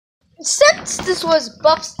since this was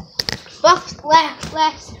Buff's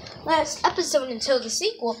last episode until the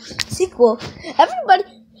sequel,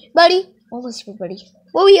 almost everybody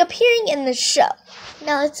will be appearing in the show.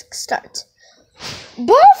 Now let's start.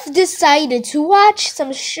 Buff decided to watch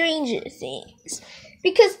some Stranger Things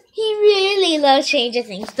because he really loves Stranger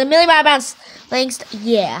Things. The Millie Bobby Bounce links,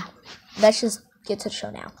 yeah. Let's just get to the show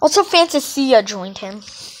now. Also, Fantasia joined him.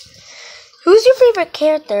 Who's your favorite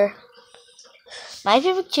character? My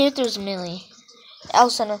favorite character is Millie.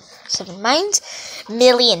 L7. Mine's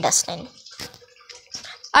Millie and Dustin.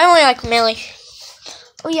 I only like Millie.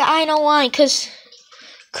 Oh yeah, I know why. Cause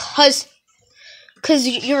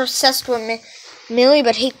you're obsessed with Millie,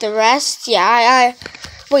 but hate the rest. Yeah,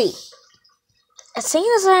 wait. Saying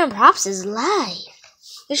this on props is live.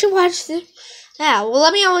 You should watch this. Yeah. Well,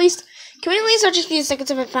 let me at least. Can we at least watch a few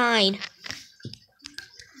seconds of it? Fine.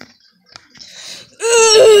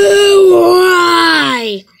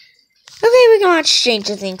 Why? Okay, we can watch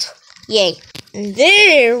Stranger Things. Yay.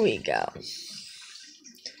 There we go.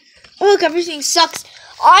 Oh, look, everything sucks.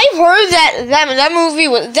 I've heard that movie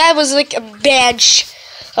was like a bad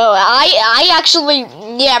oh, I actually,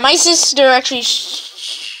 yeah, my sister actually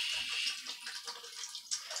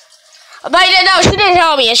but no, she didn't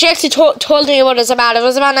tell me. She actually told me what it was about. It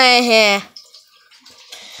was about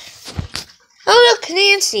oh, look,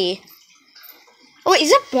 Nancy. Oh, wait,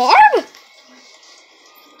 is that Barb?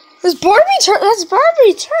 Has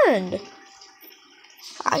Barbie turned?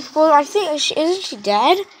 I think, isn't she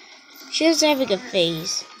dead? She doesn't have a good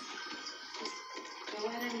face.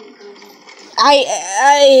 I'm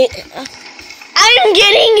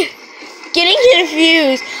getting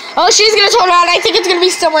confused. Oh, she's gonna turn around. I think it's gonna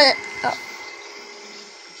be somewhere. Oh.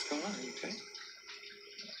 What's going on? Are you okay?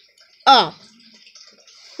 Oh.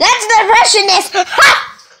 That's the Russianness!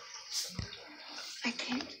 Ha! I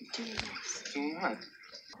can't do this. What's going on?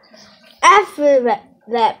 After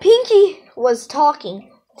that, Pinky was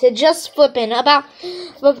talking to Just Flippin' about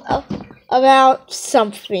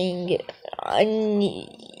something unusual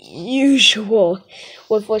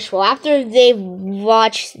with Wishful. After they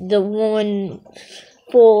watched the one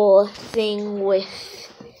full thing with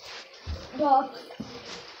Buff.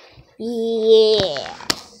 Yeah.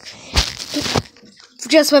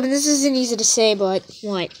 Just Flippin', this isn't easy to say, but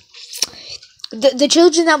what? The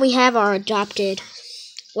children that we have are adopted.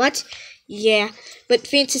 What? Yeah, but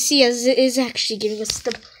Fantasia is actually giving us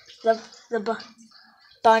the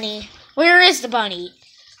bunny. Where is the bunny?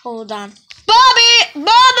 Hold on. Bobby!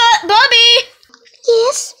 Bobby!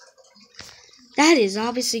 Yes? That is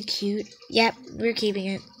obviously cute. Yep, we're keeping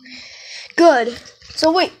it. Good.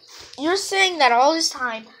 So wait, you're saying that all this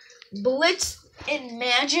time, Blitz and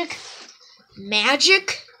Magic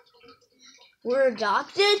were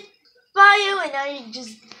adopted by you, and now you're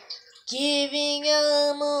just giving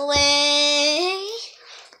them away.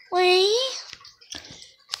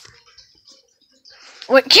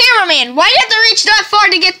 Wait, cameraman, why did you have to reach that far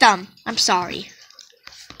to get them? I'm sorry.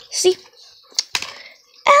 See?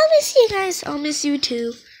 I'll miss you guys. I'll miss you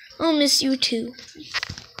too.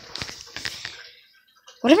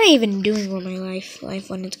 What am I even doing with my life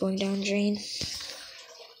when it's going down drain?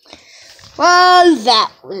 Well,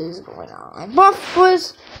 that was going on. Buff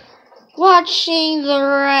was watching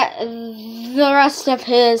the rest of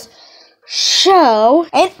his show,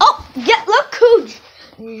 and oh, look who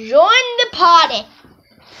joined the party.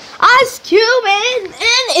 Ice Cube and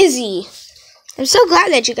Izzy. I'm so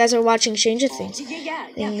glad that you guys are watching Stranger Things. Things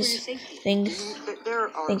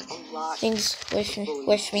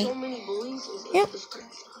with me. Yep.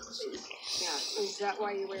 Yeah, is that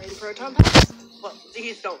why you're wearing proton packs? Well,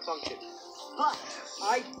 these don't function. But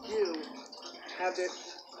I do have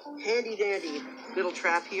this handy dandy little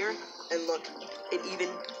trap here, and look, it even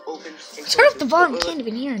opens. Turn up the volume. Can't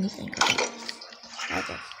even hear anything. Okay.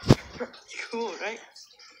 Cool, right?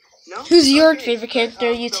 No? Who's your favorite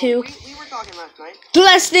character? You two. We were talking last night.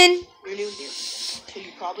 Blessed. You're new here, so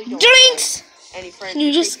you probably don't Drinks. have any friends.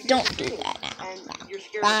 You just don't do that now. And you're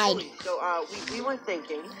scared Bye. of bullies. So we were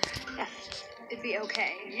thinking, It'd be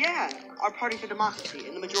okay. yeah, our party for democracy,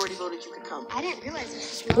 and the majority voted you could come. I didn't realize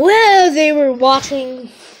this was Well, they were watching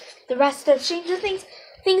the rest of Stranger Things.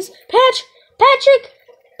 Patrick,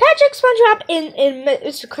 SpongeBob, and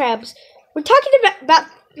Mr. Krabs. We're talking about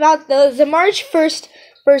the March 1st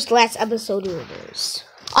last episode rumors.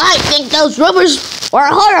 I think those rumors were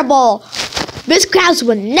horrible. Miss Krabs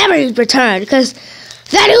would never return, because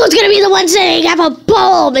then who's gonna be the one saying have a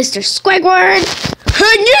bowl, Mr. Squidward?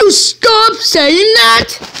 Can you stop saying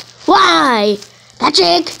that? Why,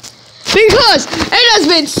 Patrick? Because it has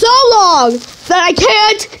been so long that I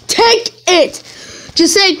can't take it.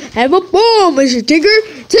 just saying, have a ball, Mr.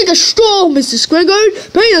 Tinker. Take a stroll, Mr.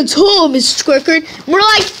 Squidward. Pay the toll, Mr. Squidward. We're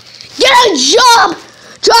like, get a job!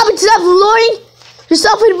 Job instead of loading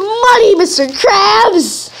yourself in money, Mr.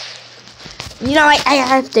 Krabs. You know, I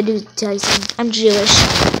have to tell you something. I'm Jewish.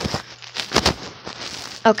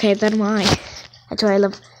 Okay, then why? That's why I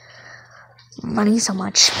love money so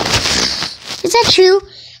much. Is that true?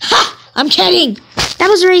 Ha! I'm kidding. That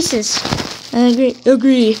was racist. I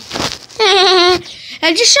agree.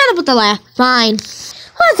 And just shut up with the laugh. Fine.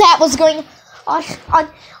 Well, that was going on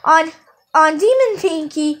Demon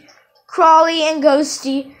Pinky, Crawly, and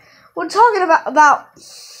Ghosty. We're talking about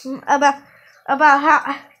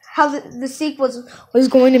how the sequel was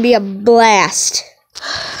going to be a blast.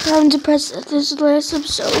 I'm depressed at this last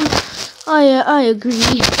episode. I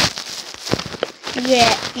agree.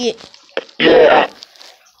 Yeah.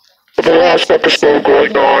 The last episode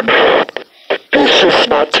going on. It's just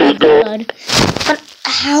not too good. But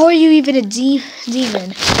how are you even a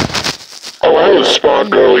demon? Oh, I was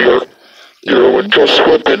spawned earlier. You know, when Joe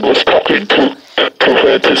Swippin was talking to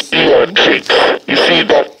Francis Neon Cheeks. You see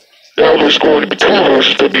that now there's going to be 2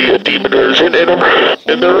 versions of me, a demon version and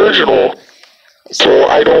the original. So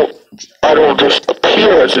I don't just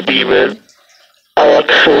appear as a demon. I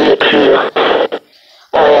actually appear.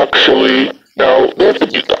 Now live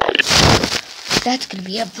with you guys. That's gonna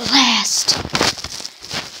be a blast.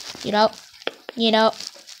 You know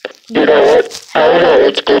what? I don't know,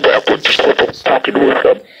 let's go back and just look at talking with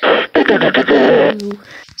them.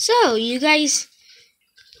 So, you guys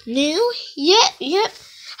new? Yep.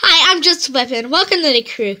 Hi, I'm just Weapon. Welcome to the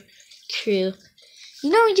crew. You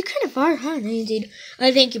know, you kind of are, huh? Indeed.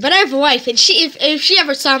 Thank you. But I have a wife, and if she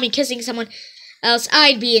ever saw me kissing someone else,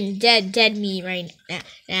 I'd be in dead meat right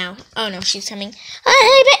now. Oh no, she's coming.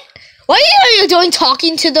 Hey, what are you doing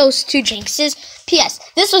talking to those 2 jinxes? P.S.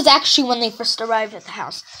 This was actually when they first arrived at the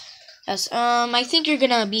house. Yes, I think you're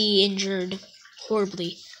gonna be injured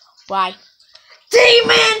horribly. Why?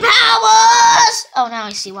 Demon powers! Oh, now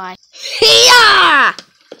I see why. Yeah!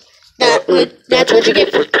 That's what you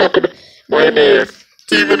get for talking to my name,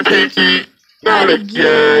 Demon Pinky. Not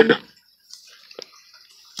again.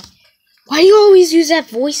 Why do you always use that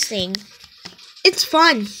voice thing? It's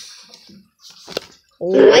fun.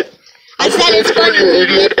 What? I said it's fun, you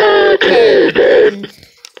idiot. Okay, then.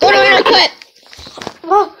 Go to and quit.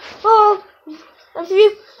 Well, a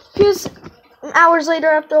few hours later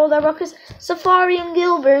after all that ruckus, Safari and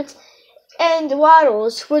Gilbert and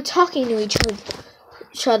Waddles were talking to each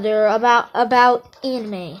other about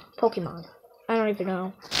anime, Pokemon. I don't even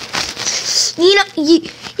know. You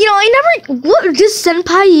know, I never. What does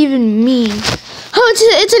senpai even mean? Oh,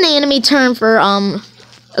 it's an anime term for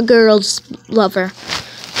a girl's lover.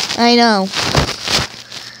 I know.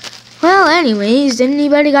 Well, anyways,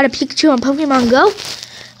 anybody got a Pikachu on Pokemon Go?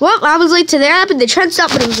 Well, I was late to that, but the trend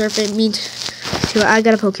stopped, but it was worth it. Me too. I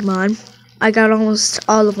got a Pokemon. I got almost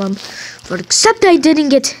all of them, but except I didn't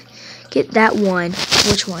get that one.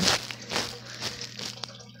 Which one?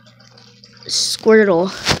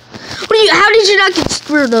 Squirtle. How did you not get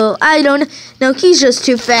Squirtle? I don't know. He's just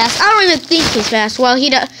too fast. I don't even think he's fast. Well,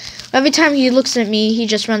 every time he looks at me, he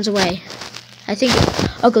just runs away. I think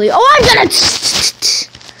ugly. Oh, I'm gonna.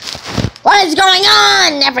 What is going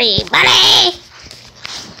on, everybody?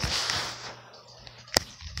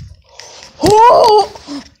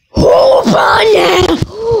 Hold on now.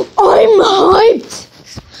 I'm hyped.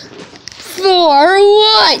 For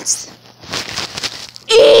what?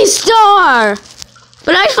 E-Star.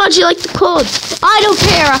 But I thought you liked the cold. I don't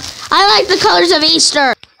care. I like the colors of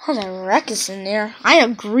Easter. There's a ruckus in there. I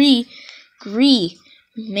agree,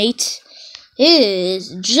 mate. It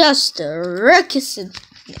is just a ruckus in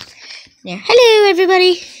there. Hello,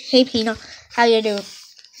 everybody. Hey, Pino. How you doing?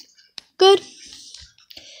 Good.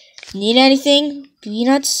 Need anything?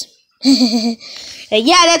 Peanuts?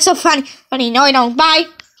 Yeah, that's so funny. No, I don't. Bye.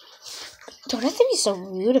 Don't have to be so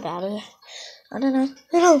rude about it. I don't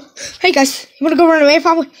know. Hey guys, you wanna go run away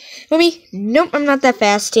with me? Nope, I'm not that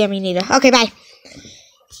fast. Yeah, me neither. Okay, bye.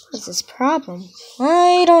 What's this problem?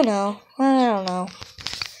 I don't know.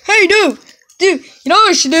 Hey, dude, you know what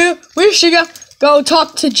we should do? We should go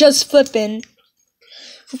talk to Just Flippin'.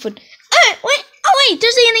 Wait. Oh wait,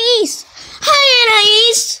 there's Anais. Hi,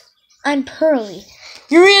 Anais. I'm Pearly.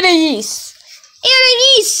 You're Anais.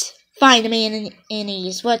 Anais. Fine, I'm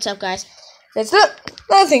Anais. What's up, guys? That's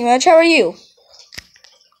nothing much. How are you?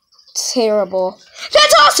 Terrible.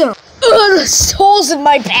 That's awesome! Ugh, there's holes in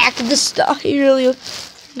my back and this stuff.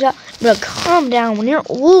 But calm down. When you're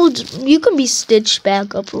old, you can be stitched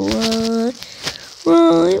back up. Right.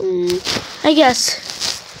 I guess.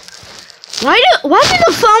 Why do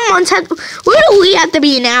the fun ones have? Why do we have to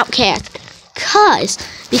be an outcast?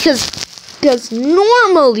 Because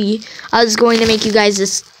normally I was going to make you guys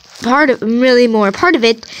this really more a part of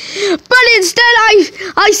it, but instead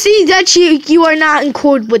I see that you are not in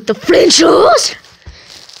accord with the French laws.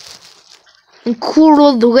 In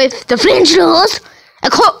accord with the French laws.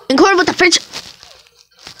 In accord with the French.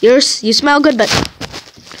 You smell good, but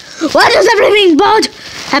what does everything bad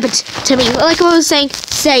happen to me? Like I was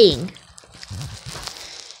saying.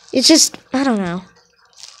 It's just, I don't know.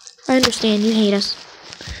 I understand you hate us.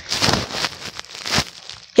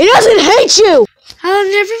 He doesn't hate you! I'll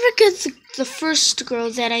never forget the first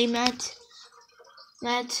girl that I met.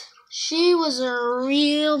 She was a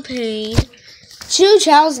real pain.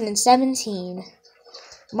 2017.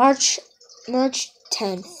 March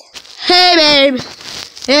 10th. Hey, babe.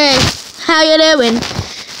 Hey, how you doing?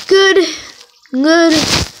 Good.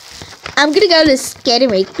 I'm gonna go to skating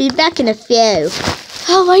rink. Be back in a few.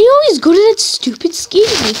 Oh, why you always go to that stupid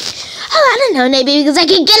skating rink? Oh, I don't know, maybe because I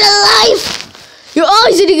can get a life. You're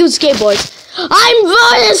always eating good skateboards. I'm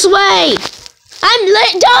going this way. I'm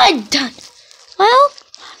done. Well,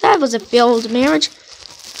 that was a failed marriage,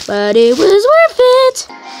 but it was worth it.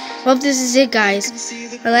 Well, this is it, guys.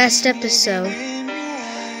 Our last episode.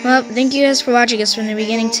 Well, thank you guys for watching us from the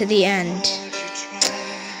beginning to the end.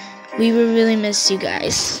 We will really miss you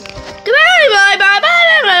guys. You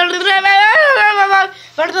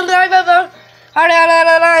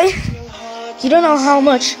don't know how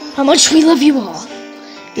much we love you all.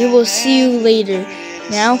 We will see you later.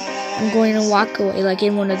 Now, I'm going to walk away like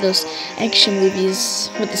in one of those action movies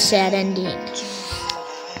with a sad ending.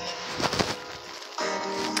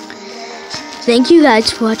 Thank you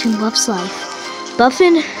guys for watching Buff's Life. Buff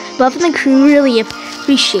and the crew really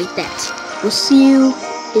appreciate that. We'll see you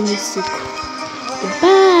in the sequel.